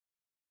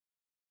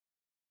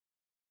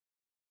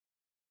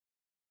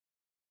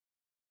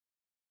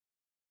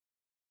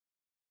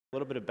A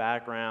little bit of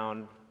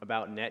background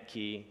about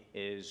Netki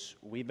is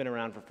we've been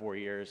around for 4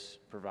 years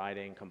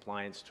providing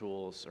compliance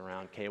tools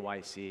around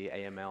KYC,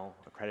 AML,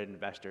 accredited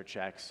investor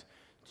checks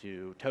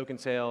to token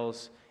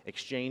sales,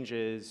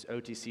 exchanges,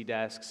 OTC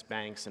desks,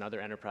 banks, and other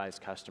enterprise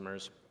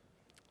customers.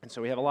 And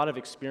so we have a lot of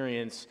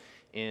experience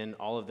in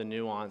all of the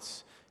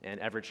nuance and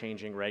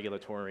ever-changing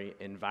regulatory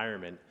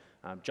environment.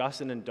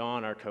 Justin and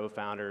Dawn, our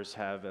co-founders,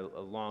 have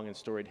a long and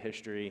storied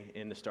history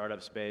in the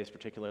startup space,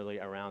 particularly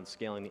around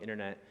scaling the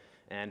internet,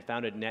 and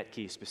founded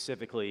Netki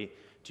specifically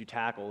to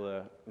tackle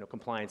the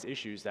compliance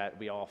issues that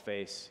we all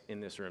face in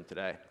this room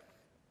today.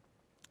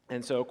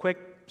 And so a quick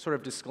sort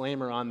of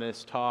disclaimer on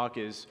this talk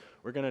is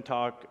we're going to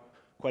talk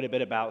quite a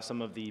bit about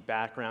some of the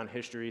background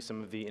history,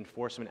 some of the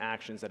enforcement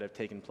actions that have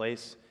taken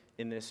place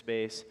in this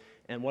space,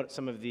 and what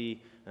some of the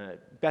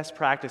best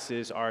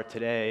practices are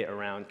today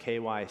around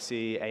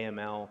KYC,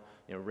 AML,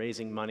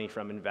 raising money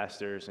from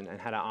investors, and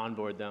how to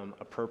onboard them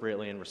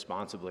appropriately and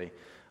responsibly.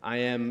 I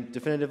am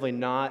definitively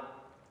not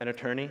an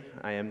attorney.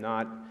 I am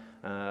not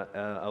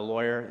a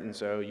lawyer, and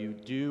so you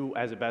do,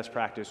 as a best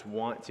practice,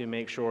 want to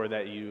make sure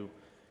that you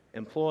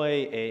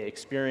employ an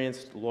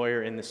experienced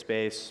lawyer in the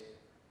space.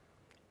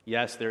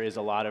 Yes, there is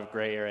a lot of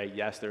gray area.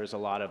 Yes, there is a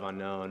lot of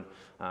unknown,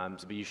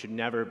 but you should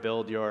never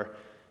build your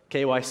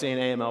KYC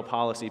and AML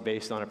policy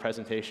based on a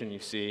presentation you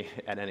see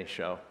at any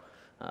show.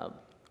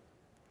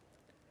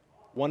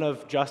 One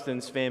of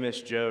Justin's famous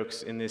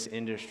jokes in this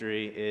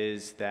industry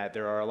is that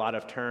there are a lot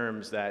of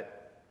terms that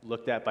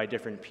looked at by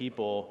different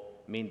people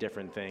mean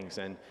different things.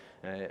 And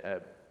a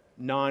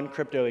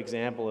non-crypto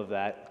example of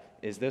that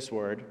is this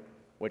word,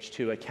 which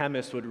to a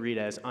chemist would read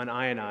as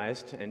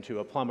unionized and to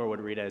a plumber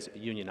would read as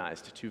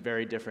unionized, two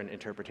very different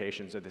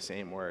interpretations of the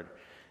same word.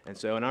 And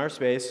so in our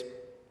space,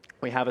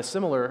 we have a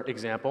similar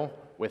example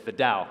with the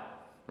DAO,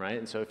 right?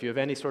 And so if you have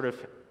any sort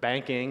of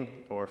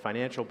banking or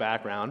financial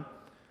background,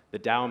 the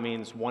DAO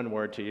means one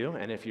word to you,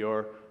 and if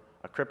you're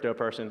a crypto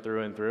person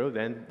through and through,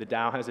 then the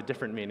DAO has a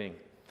different meaning.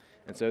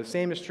 And so the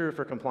same is true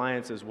for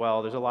compliance as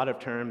well. There's a lot of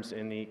terms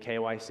in the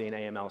KYC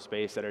and AML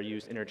space that are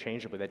used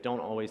interchangeably that don't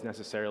always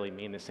necessarily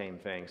mean the same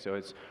thing. So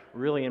it's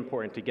really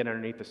important to get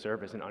underneath the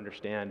surface and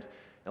understand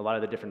a lot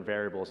of the different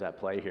variables at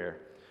play here.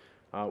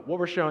 What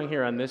we're showing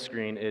here on this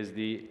screen is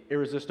the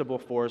irresistible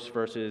force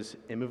versus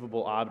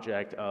immovable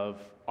object of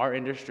our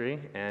industry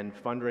and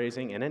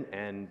fundraising in it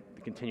and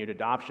the continued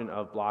adoption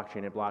of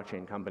blockchain and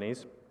blockchain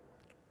companies,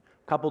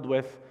 coupled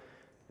with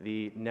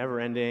the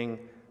never-ending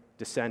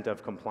descent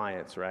of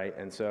compliance, right?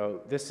 And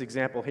so this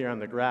example here on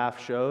the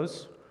graph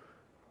shows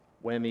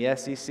when the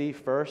SEC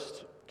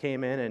first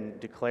came in and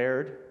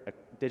declared a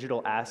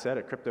digital asset,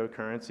 a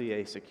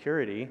cryptocurrency, a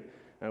security,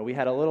 we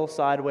had a little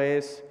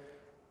sideways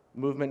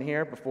movement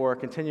here before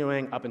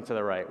continuing up and to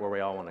the right where we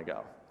all want to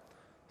go.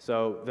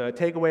 So the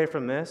takeaway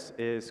from this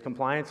is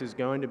compliance is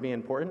going to be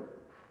important.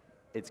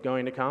 It's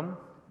going to come,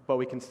 but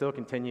we can still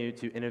continue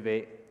to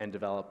innovate and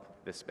develop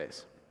this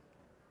space.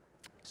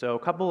 So a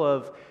couple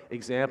of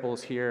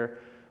examples here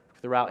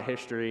throughout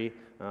history,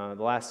 the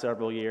last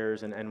several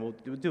years, and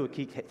we'll do a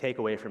key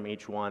takeaway from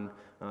each one.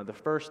 The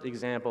first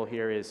example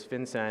here is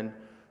FinCEN,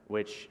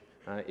 which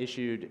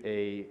issued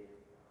a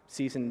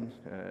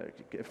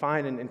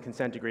fine and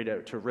consent decree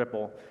to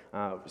Ripple,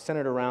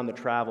 centered around the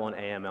travel and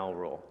AML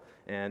rule.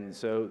 And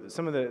so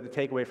some of the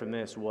takeaway from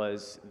this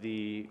was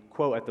the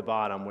quote at the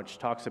bottom, which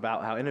talks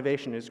about how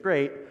innovation is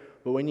great,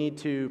 but we need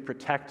to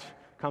protect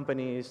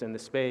companies and the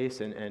space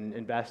and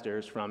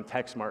investors from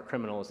tech-smart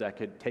criminals that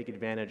could take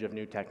advantage of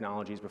new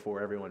technologies before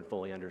everyone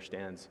fully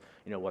understands,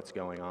 what's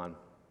going on.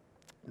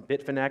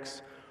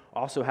 Bitfinex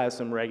also has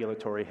some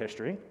regulatory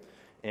history,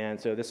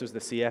 and so this was the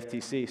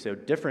CFTC, so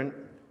different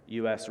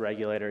U.S.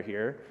 regulator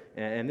here,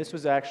 and this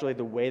was actually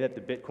the way that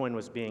the Bitcoin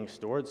was being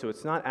stored, so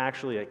it's not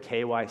actually a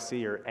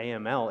KYC or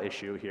AML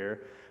issue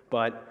here,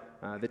 but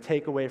the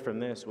takeaway from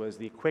this was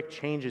the quick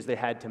changes they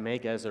had to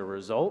make as a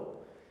result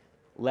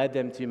led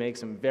them to make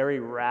some very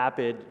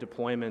rapid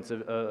deployments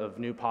of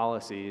new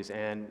policies,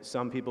 and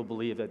some people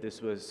believe that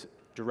this was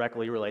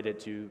directly related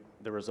to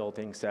the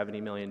resulting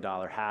 $70 million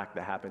hack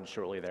that happened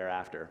shortly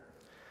thereafter.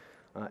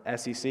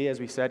 SEC, as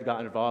we said,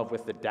 got involved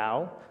with the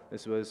DAO.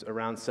 This was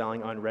around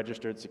selling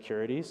unregistered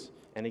securities,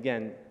 and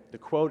again, the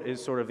quote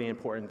is sort of the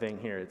important thing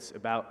here. It's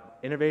about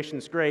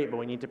innovation's great, but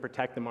we need to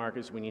protect the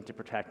markets, we need to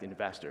protect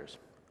investors.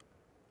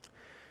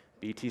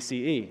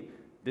 BTCE,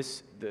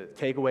 the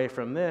takeaway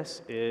from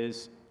this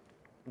is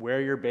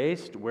where you're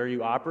based, where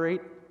you operate,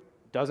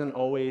 doesn't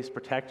always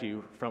protect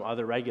you from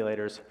other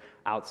regulators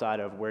outside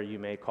of where you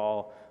may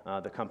call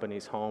the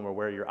company's home or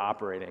where you're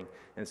operating.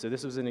 And so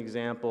this was an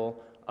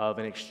example of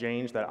an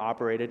exchange that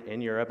operated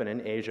in Europe and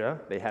in Asia.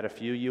 They had a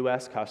few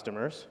US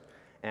customers,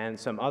 and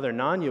some other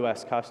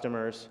non-US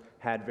customers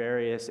had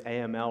various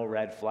AML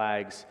red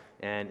flags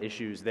and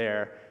issues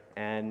there.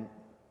 And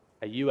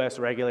a US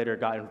regulator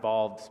got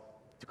involved,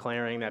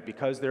 declaring that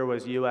because there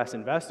was U.S.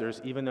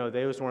 investors, even though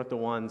those weren't the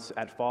ones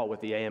at fault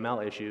with the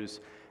AML issues,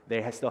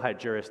 they still had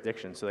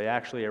jurisdiction. So they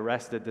actually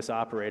arrested this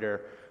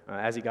operator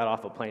as he got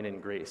off a plane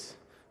in Greece.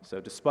 So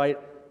despite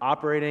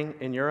operating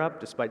in Europe,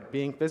 despite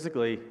being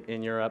physically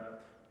in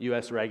Europe,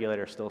 US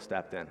regulator still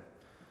stepped in.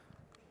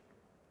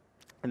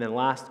 And then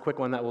last quick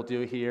one that we'll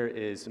do here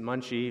is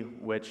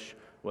Munchie, which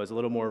was a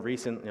little more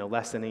recent,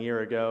 less than a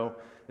year ago.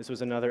 This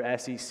was another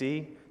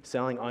SEC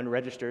selling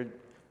unregistered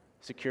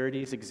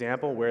securities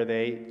example where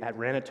they had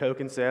ran a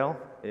token sale.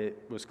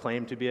 It was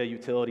claimed to be a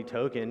utility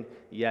token,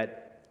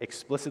 yet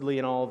explicitly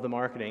in all of the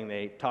marketing,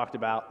 they talked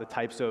about the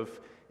types of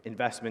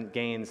investment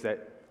gains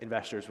that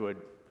investors would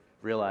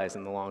realize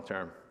in the long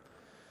term.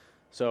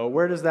 So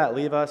where does that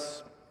leave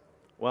us?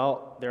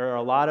 Well, there are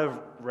a lot of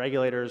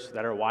regulators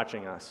that are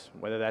watching us,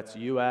 whether that's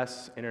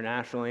US,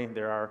 internationally.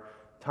 There are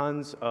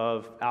tons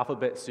of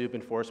alphabet soup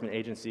enforcement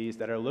agencies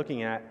that are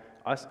looking at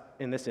us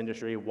in this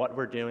industry, what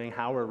we're doing,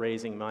 how we're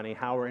raising money,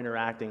 how we're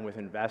interacting with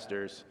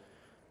investors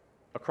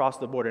across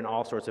the board in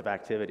all sorts of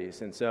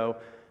activities. And so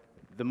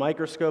the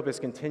microscope is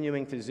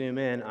continuing to zoom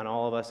in on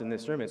all of us in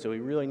this room, and so we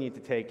really need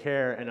to take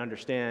care and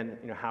understand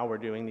how we're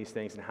doing these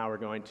things and how we're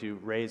going to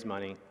raise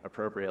money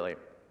appropriately.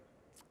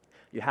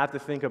 You have to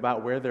think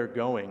about where they're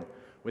going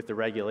with the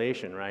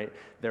regulation, right?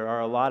 There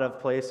are a lot of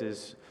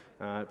places,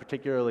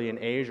 particularly in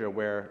Asia,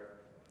 where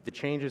the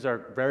changes are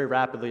very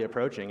rapidly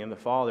approaching. In the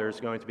fall,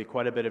 there's going to be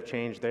quite a bit of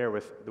change there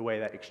with the way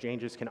that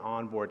exchanges can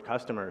onboard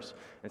customers.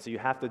 And so you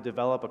have to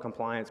develop a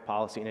compliance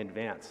policy in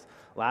advance.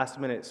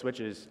 Last-minute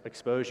switches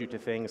expose you to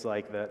things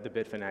like the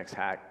Bitfinex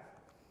hack.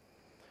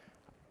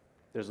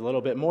 There's a little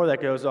bit more that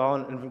goes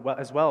on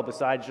as well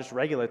besides just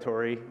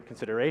regulatory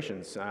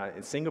considerations.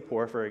 In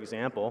Singapore, for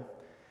example,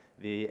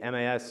 the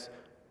MAS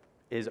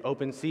is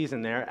open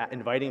season there,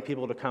 inviting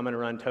people to come and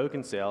run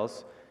token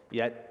sales.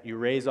 Yet you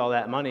raise all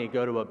that money,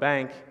 go to a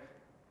bank,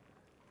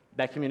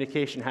 that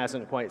communication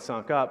hasn't quite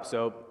sunk up,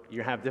 so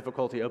you have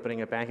difficulty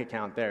opening a bank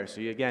account there. So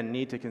you, again,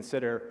 need to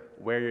consider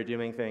where you're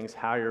doing things,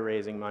 how you're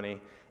raising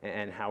money,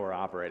 and how we're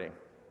operating.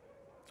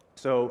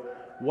 So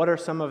what are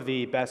some of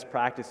the best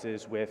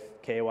practices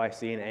with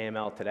KYC and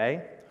AML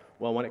today?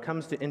 Well, when it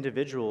comes to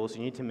individuals,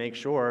 you need to make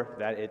sure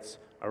that it's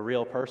a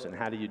real person.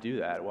 How do you do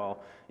that? Well,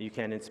 you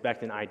can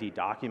inspect an ID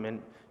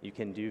document, you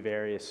can do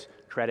various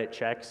credit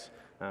checks,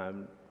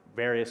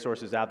 various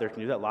sources out there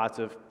can do that, lots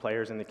of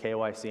players in the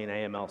KYC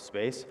and AML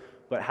space.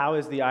 But how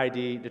is the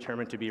ID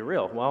determined to be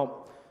real?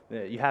 Well,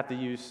 you have to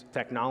use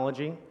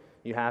technology.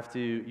 You have to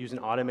use an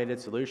automated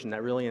solution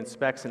that really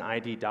inspects an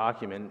ID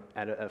document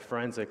at a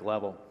forensic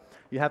level.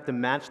 You have to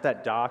match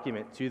that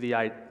document to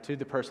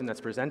the person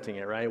that's presenting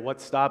it, right?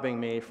 What's stopping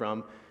me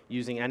from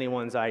using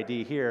anyone's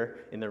ID here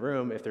in the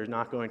room if they're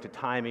not going to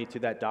tie me to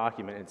that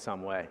document in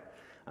some way?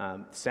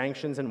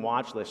 Sanctions and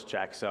watch list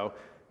checks. So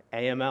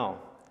AML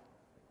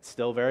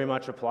still very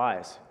much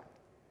applies.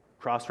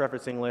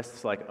 Cross-referencing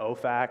lists like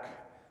OFAC,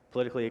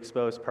 politically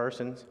exposed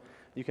persons.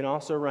 You can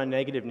also run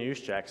negative news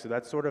checks, so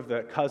that's sort of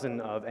the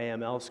cousin of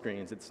AML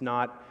screens. It's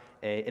not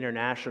an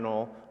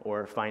international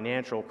or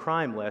financial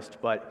crime list,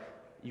 but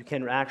you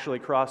can actually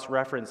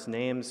cross-reference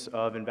names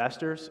of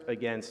investors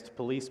against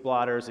police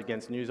blotters,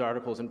 against news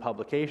articles and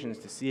publications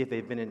to see if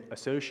they've been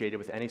associated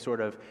with any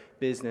sort of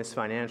business,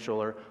 financial,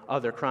 or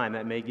other crime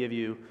that may give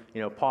you,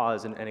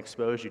 pause and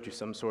expose you to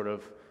some sort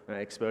of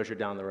exposure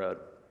down the road.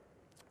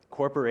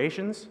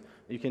 Corporations,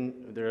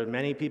 there are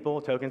many people,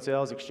 token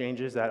sales,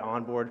 exchanges that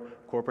onboard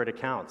corporate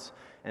accounts.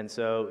 And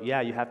so,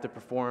 yeah, you have to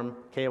perform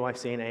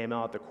KYC and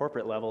AML at the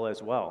corporate level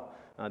as well.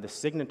 The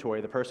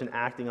signatory, the person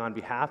acting on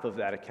behalf of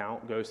that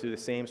account, goes through the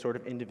same sort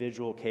of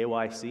individual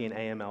KYC and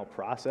AML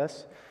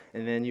process.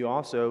 And then you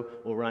also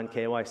will run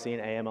KYC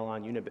and AML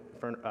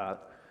on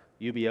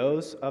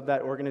UBOs of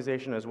that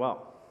organization as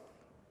well.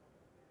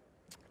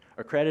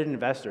 Accredited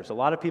investors. A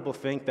lot of people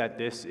think that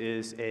this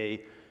is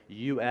a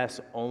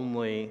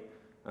US-only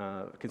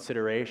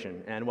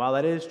consideration. And while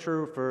that is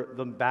true for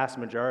the vast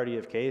majority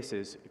of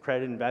cases,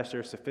 accredited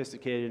investors,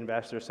 sophisticated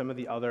investors, some of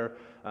the other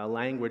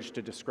language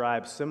to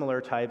describe similar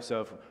types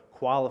of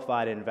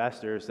qualified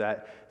investors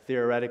that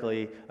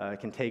theoretically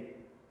can take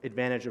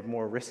advantage of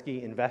more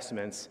risky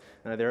investments,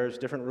 there's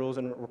different rules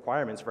and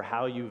requirements for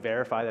how you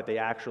verify that they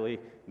actually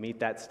meet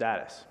that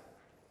status.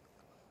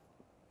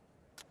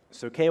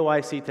 So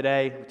KYC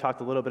today, we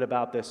talked a little bit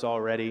about this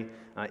already.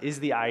 Is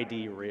the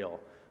ID real?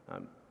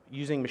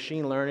 Using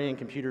machine learning and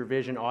computer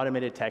vision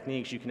automated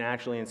techniques, you can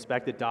actually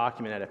inspect a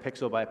document at a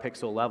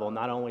pixel-by-pixel level,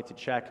 not only to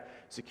check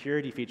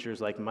security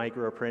features like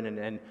microprint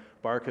and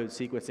barcode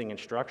sequencing and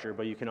structure,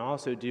 but you can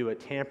also do a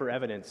tamper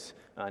evidence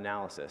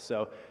analysis.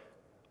 So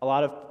a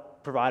lot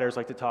of providers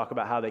like to talk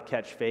about how they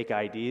catch fake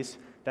IDs.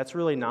 That's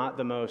really not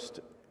the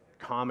most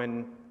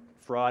common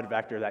fraud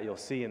vector that you'll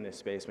see in this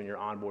space when you're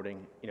onboarding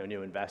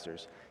new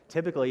investors.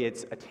 Typically,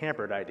 it's a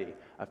tampered ID,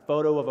 a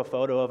photo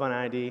of an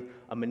ID,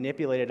 a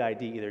manipulated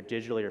ID either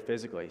digitally or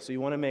physically. So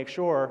you want to make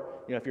sure,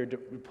 if you're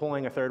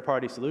deploying a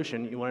third-party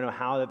solution, you want to know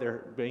how that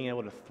they're being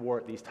able to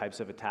thwart these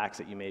types of attacks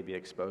that you may be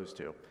exposed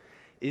to.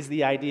 Is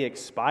the ID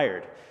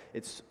expired?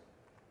 It's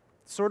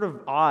sort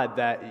of odd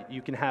that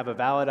you can have a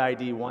valid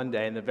ID one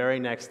day and the very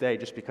next day,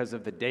 just because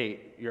of the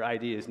date, your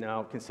ID is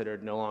now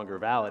considered no longer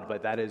valid,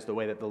 but that is the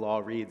way that the law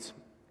reads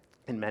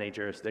in many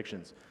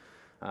jurisdictions.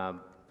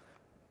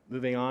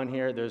 Moving on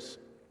here, there's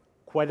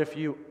quite a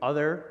few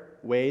other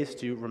ways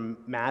to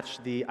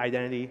match the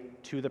identity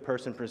to the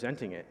person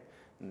presenting it.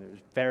 And there's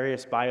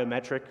various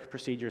biometric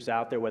procedures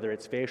out there, whether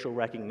it's facial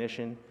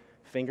recognition,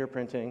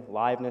 fingerprinting,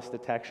 liveness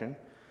detection.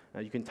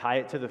 You can tie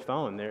it to the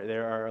phone.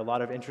 There are a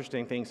lot of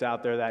interesting things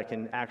out there that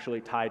can actually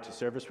tie to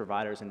service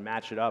providers and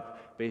match it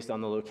up based on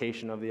the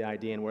location of the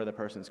ID and where the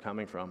person's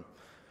coming from.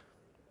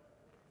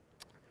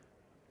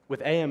 With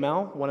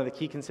AML, one of the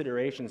key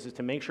considerations is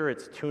to make sure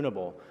it's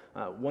tunable.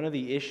 One of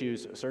the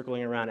issues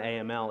circling around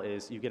AML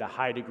is you get a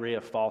high degree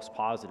of false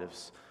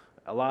positives.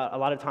 A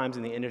lot of times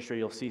in the industry,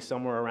 you'll see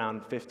somewhere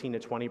around 15 to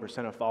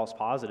 20% of false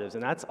positives,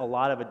 and that's a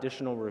lot of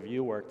additional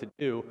review work to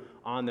do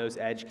on those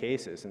edge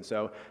cases. And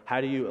so how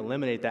do you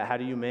eliminate that? How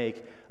do you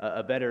make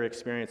a better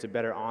experience, a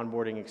better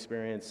onboarding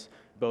experience,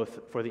 both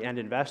for the end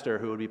investor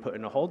who would be put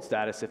in a hold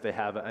status if they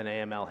have an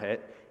AML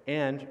hit,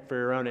 and for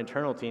your own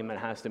internal team that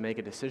has to make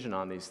a decision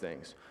on these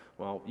things?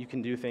 Well, you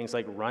can do things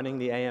like running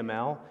the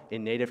AML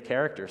in native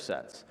character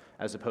sets,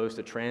 as opposed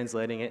to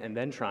translating it and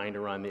then trying to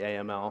run the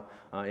AML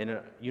in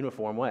a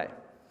uniform way.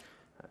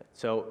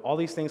 So all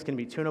these things can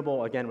be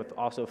tunable, again, with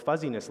also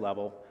fuzziness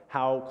level,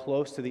 how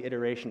close to the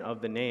iteration of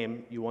the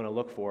name you want to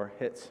look for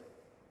hits.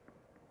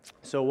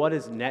 So what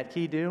does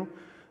Netki do?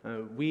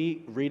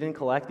 We read and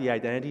collect the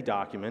identity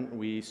document.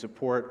 We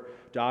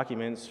support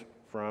documents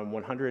from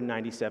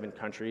 197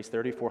 countries,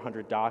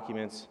 3,400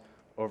 documents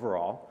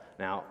overall.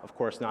 Now, of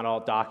course, not all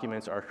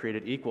documents are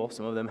created equal.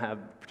 Some of them have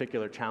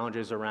particular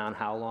challenges around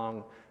how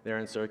long they're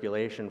in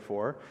circulation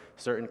for.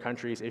 Certain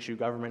countries issue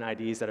government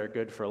IDs that are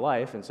good for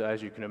life, and so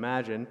as you can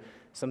imagine,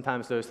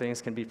 sometimes those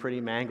things can be pretty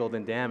mangled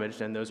and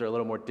damaged, and those are a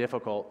little more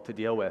difficult to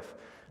deal with.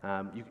 We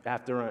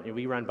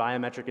run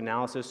biometric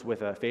analysis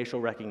with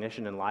facial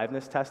recognition and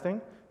liveness testing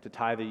to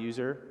tie the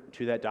user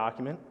to that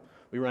document.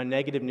 We run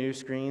negative news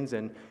screens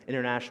and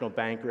international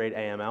bank-grade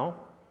AML.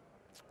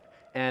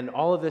 And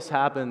all of this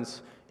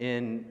happens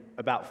in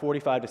about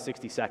 45 to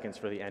 60 seconds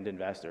for the end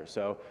investor.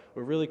 So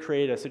we really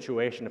created a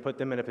situation to put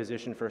them in a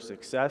position for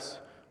success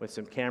with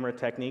some camera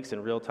techniques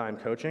and real-time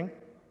coaching.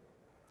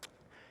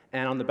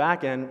 And on the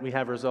back end, we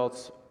have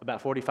results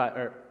about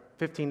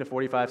 15 to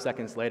 45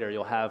 seconds later.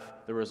 You'll have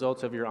the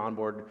results of your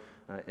onboard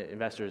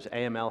investors'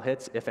 AML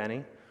hits, if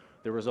any,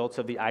 the results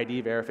of the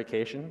ID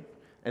verification,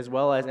 as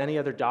well as any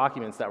other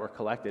documents that were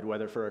collected,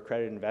 whether for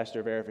accredited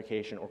investor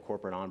verification or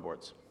corporate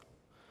onboards.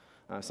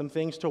 Some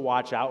things to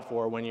watch out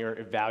for when you're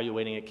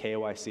evaluating a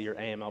KYC or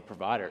AML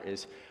provider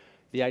is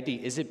the ID.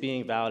 Is it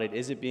being validated?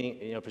 Is it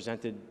being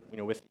presented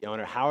with the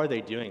owner? How are they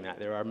doing that?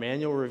 There are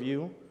manual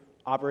review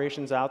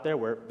operations out there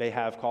where they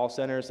have call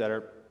centers that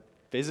are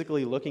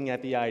physically looking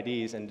at the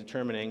IDs and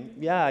determining,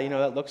 yeah,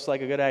 that looks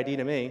like a good ID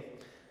to me.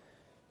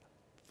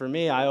 For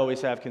me, I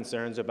always have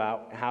concerns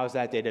about how's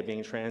that data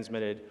being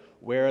transmitted,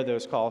 where are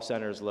those call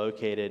centers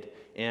located,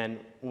 and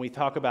when we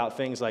talk about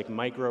things like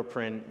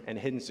microprint and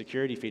hidden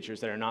security features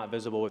that are not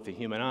visible with the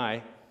human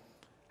eye,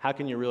 how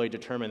can you really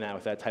determine that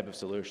with that type of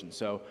solution?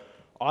 So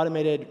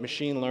automated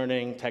machine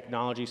learning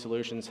technology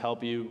solutions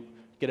help you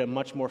get a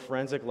much more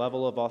forensic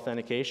level of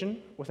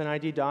authentication with an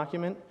ID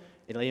document.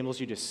 It enables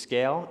you to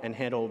scale and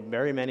handle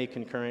very many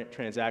concurrent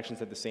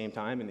transactions at the same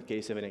time in the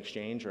case of an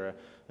exchange or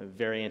a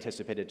very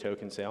anticipated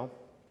token sale.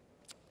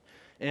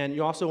 And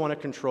you also want to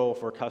control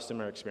for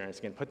customer experience.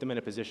 Again, put them in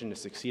a position to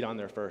succeed on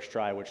their first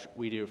try, which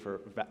we do for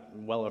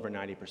well over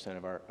 90%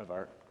 of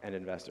our end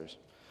investors.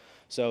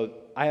 So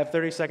I have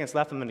 30 seconds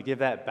left. I'm going to give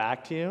that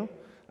back to you.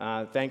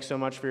 Thanks so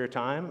much for your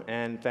time,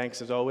 and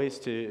thanks as always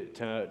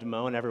to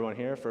Mo and everyone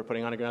here for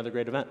putting on another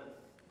great event.